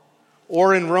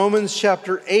 Or in Romans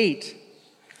chapter 8,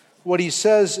 what he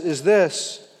says is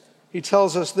this. He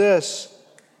tells us this.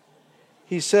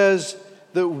 He says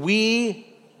that we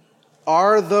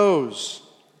are those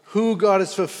who God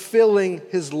is fulfilling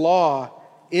his law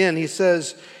in. He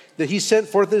says that he sent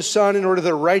forth his Son in order that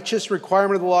the righteous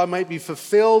requirement of the law might be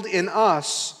fulfilled in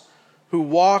us who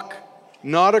walk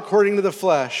not according to the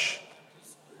flesh,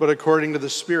 but according to the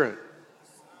Spirit.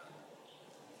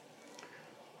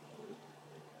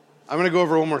 I'm going to go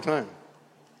over it one more time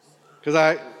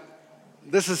because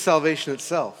this is salvation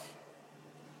itself.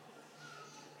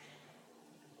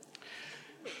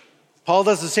 Paul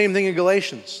does the same thing in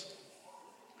Galatians.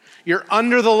 You're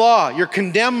under the law. You're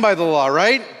condemned by the law,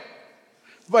 right?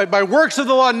 By works of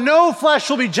the law, no flesh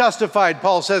will be justified,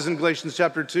 Paul says in Galatians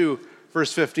chapter 2,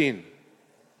 verse 15.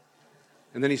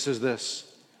 And then he says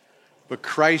this, but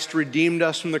Christ redeemed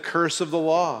us from the curse of the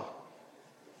law.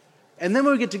 And then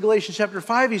when we get to Galatians chapter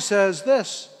 5, he says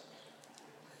this.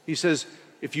 He says,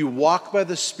 if you walk by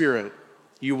the Spirit,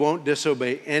 you won't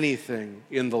disobey anything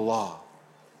in the law.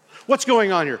 What's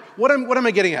going on here? What am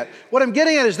I getting at? What I'm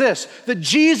getting at is this, that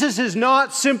Jesus is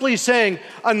not simply saying,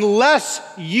 unless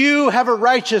you have a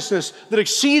righteousness that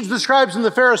exceeds the scribes and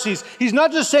the Pharisees, he's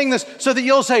not just saying this so that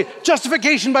you'll say,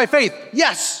 justification by faith,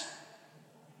 yes.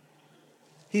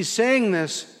 He's saying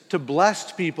this to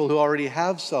blessed people who already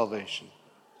have salvation.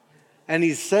 And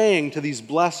he's saying to these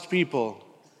blessed people,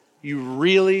 you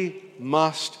really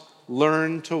must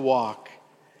learn to walk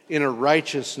in a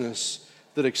righteousness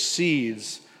that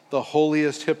exceeds the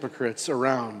holiest hypocrites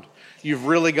around. You've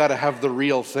really got to have the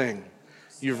real thing.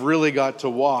 You've really got to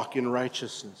walk in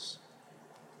righteousness.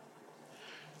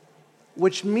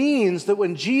 Which means that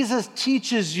when Jesus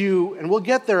teaches you, and we'll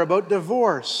get there, about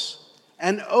divorce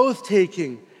and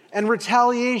oath-taking and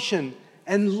retaliation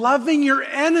and loving your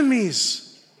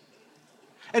enemies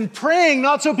and praying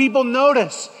not so people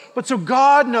notice, but so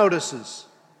God notices,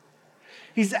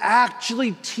 he's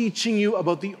actually teaching you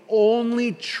about the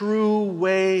only true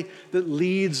way that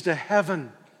leads to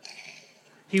heaven.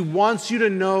 He wants you to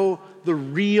know the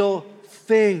real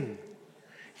thing.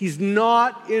 He's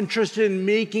not interested in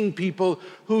making people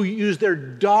who use their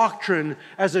doctrine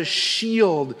as a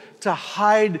shield to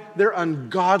hide their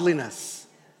ungodliness.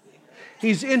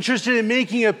 He's interested in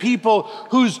making a people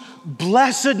whose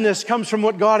blessedness comes from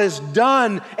what God has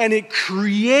done, and it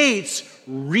creates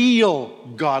real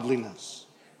godliness.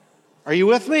 Are you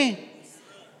with me?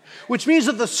 Which means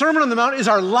that the Sermon on the Mount is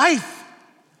our life.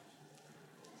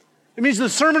 It means the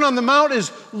Sermon on the Mount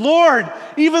is, Lord,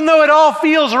 even though it all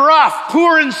feels rough,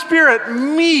 poor in spirit,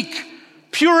 meek,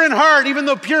 pure in heart, even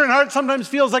though pure in heart sometimes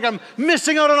feels like I'm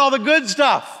missing out on all the good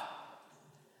stuff.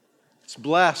 It's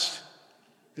blessed.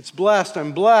 It's blessed.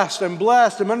 I'm blessed. I'm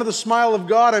blessed. I'm under the smile of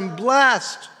God. I'm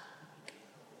blessed.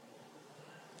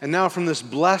 And now from this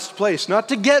blessed place, not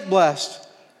to get blessed,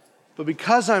 but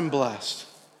because I'm blessed,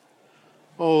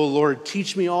 oh Lord,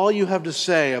 teach me all you have to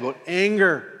say about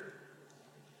anger,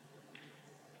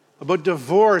 about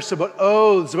divorce, about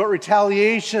oaths, about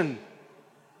retaliation,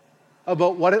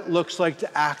 about what it looks like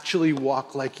to actually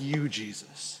walk like you,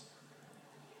 Jesus.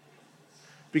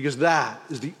 Because that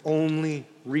is the only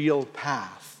real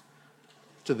path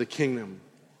to the kingdom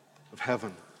of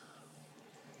heaven.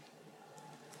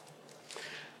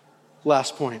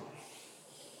 Last point.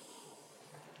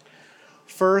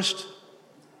 First,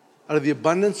 out of the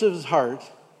abundance of his heart,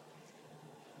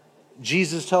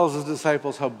 Jesus tells his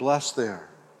disciples how blessed they are.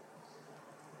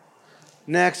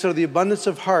 Next, out of the abundance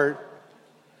of heart,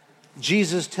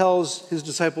 Jesus tells his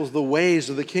disciples the ways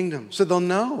of the kingdom, so they'll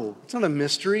know. It's not a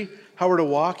mystery how we're to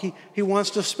walk. He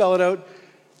wants to spell it out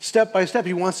step by step.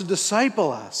 He wants to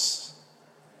disciple us.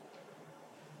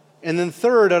 And then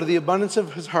third, out of the abundance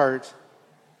of his heart,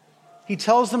 he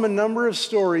tells them a number of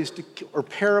stories or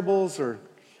parables or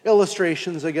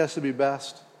illustrations, I guess would be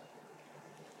best,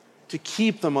 to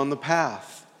keep them on the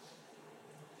path.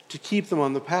 To keep them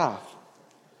on the path.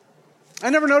 I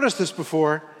never noticed this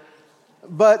before,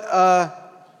 but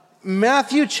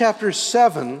Matthew chapter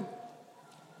 7,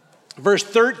 verse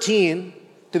 13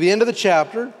 to the end of the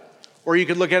chapter, or you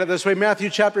could look at it this way,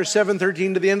 Matthew chapter 7,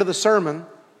 13 to the end of the sermon,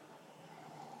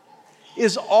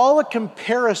 is all a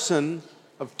comparison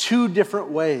of two different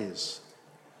ways.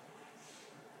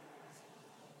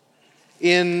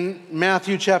 In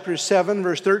Matthew chapter 7,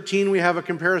 verse 13, we have a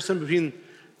comparison between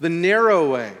the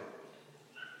narrow way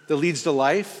that leads to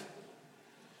life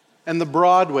and the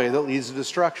broad way that leads to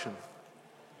destruction.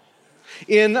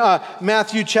 In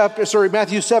Matthew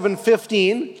 7,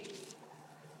 15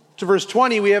 to verse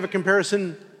 20, we have a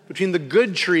comparison between the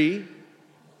good tree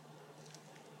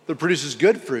that produces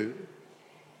good fruit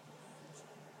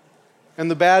and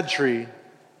the bad tree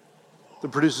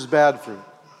that produces bad fruit.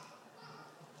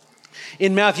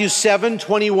 In Matthew 7,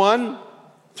 21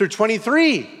 through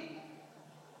 23,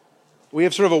 we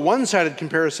have sort of a one-sided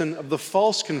comparison of the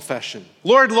false confession.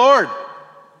 Lord, Lord,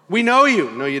 we know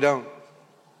you. No, you don't.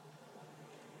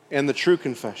 And the true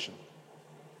confession.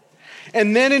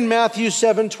 And then in Matthew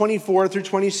 7, 24 through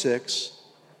 26,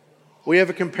 we have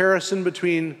a comparison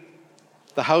between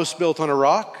the house built on a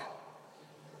rock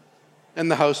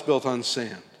and the house built on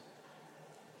sand.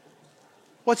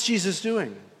 What's Jesus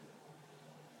doing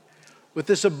with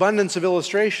this abundance of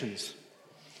illustrations?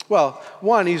 Well,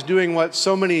 one, he's doing what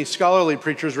so many scholarly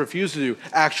preachers refuse to do,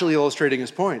 actually illustrating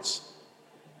his points.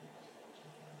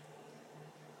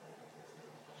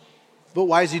 But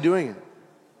why is he doing it?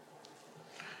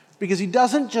 Because he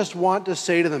doesn't just want to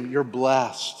say to them, you're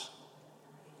blessed.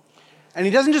 And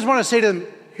he doesn't just want to say to them,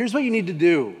 here's what you need to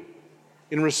do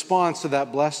in response to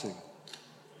that blessing.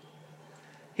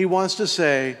 He wants to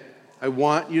say, I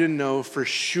want you to know for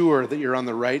sure that you're on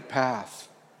the right path.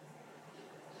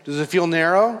 Does it feel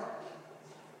narrow?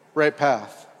 Right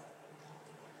path.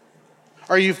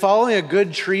 Are you following a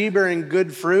good tree bearing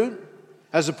good fruit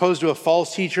as opposed to a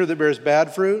false teacher that bears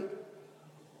bad fruit?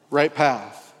 Right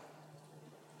path.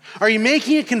 Are you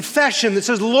making a confession that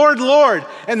says, Lord, Lord,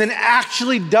 and then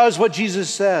actually does what Jesus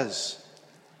says?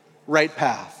 Right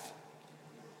path.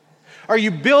 Are you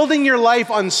building your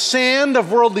life on sand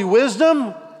of worldly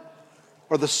wisdom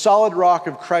or the solid rock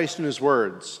of Christ and his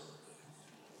words?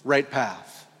 Right path.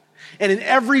 And in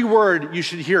every word you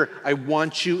should hear, I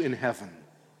want you in heaven.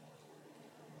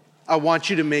 I want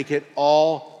you to make it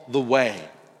all the way.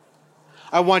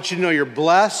 I want you to know you're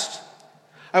blessed.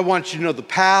 I want you to know the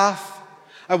path.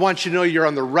 I want you to know you're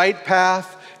on the right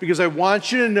path, because I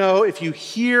want you to know if you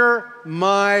hear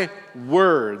my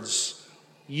words,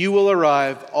 you will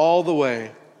arrive all the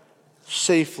way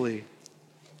safely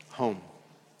home.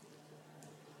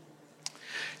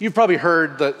 You've probably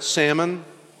heard that salmon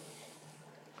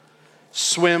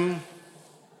swim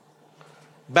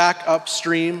back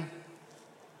upstream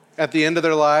at the end of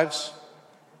their lives,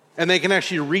 and they can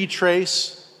actually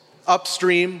retrace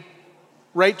upstream,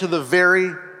 right to the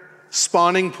very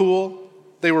spawning pool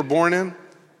they were born in.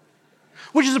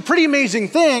 Which is a pretty amazing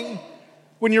thing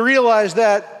when you realize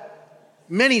that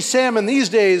many salmon these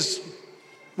days,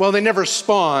 well, they never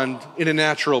spawned in a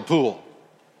natural pool.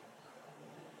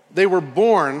 They were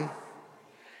born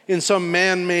in some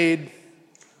man-made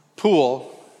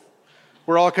pool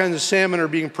where all kinds of salmon are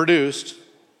being produced,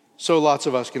 so lots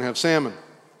of us can have salmon.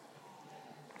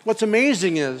 What's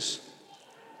amazing is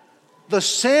the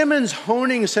salmon's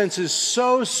honing sense is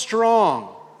so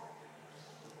strong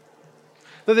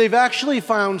that they've actually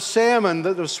found salmon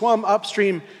that have swum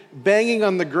upstream banging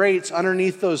on the grates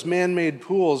underneath those man-made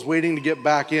pools waiting to get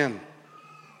back in.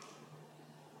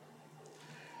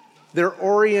 Their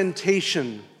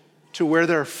orientation to where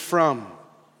they're from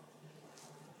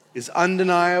is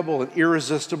undeniable and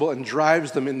irresistible and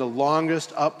drives them in the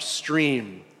longest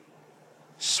upstream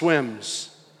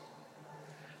swims.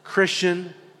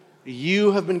 Christian,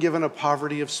 you have been given a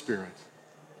poverty of spirit,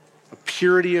 a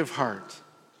purity of heart,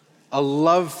 a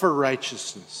love for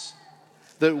righteousness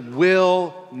that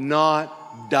will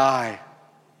not die.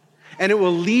 And it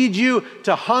will lead you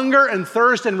to hunger and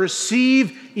thirst and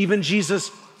receive even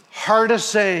Jesus' hardest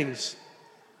sayings.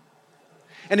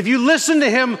 And if you listen to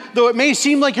him, though it may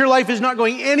seem like your life is not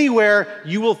going anywhere,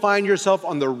 you will find yourself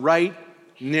on the right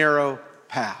narrow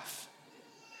path.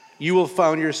 You will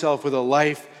find yourself with a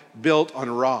life built on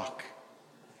rock.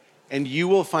 And you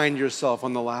will find yourself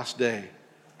on the last day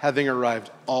having arrived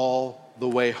all the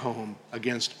way home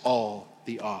against all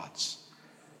the odds.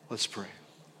 Let's pray.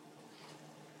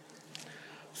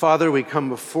 Father, we come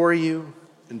before you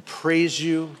and praise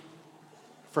you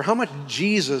for how much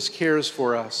Jesus cares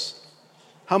for us,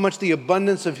 how much the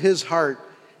abundance of his heart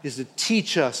is to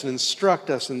teach us and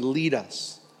instruct us and lead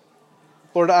us.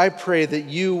 Lord, I pray that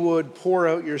you would pour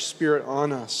out your Spirit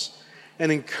on us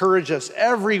and encourage us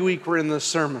every week we're in this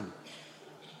sermon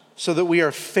so that we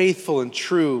are faithful and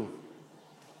true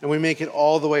and we make it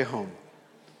all the way home.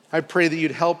 I pray that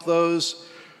you'd help those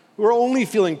who are only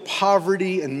feeling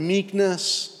poverty and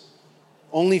meekness,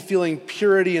 only feeling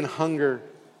purity and hunger,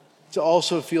 to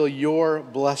also feel your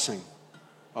blessing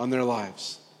on their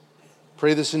lives.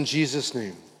 Pray this in Jesus'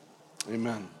 name.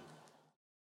 Amen.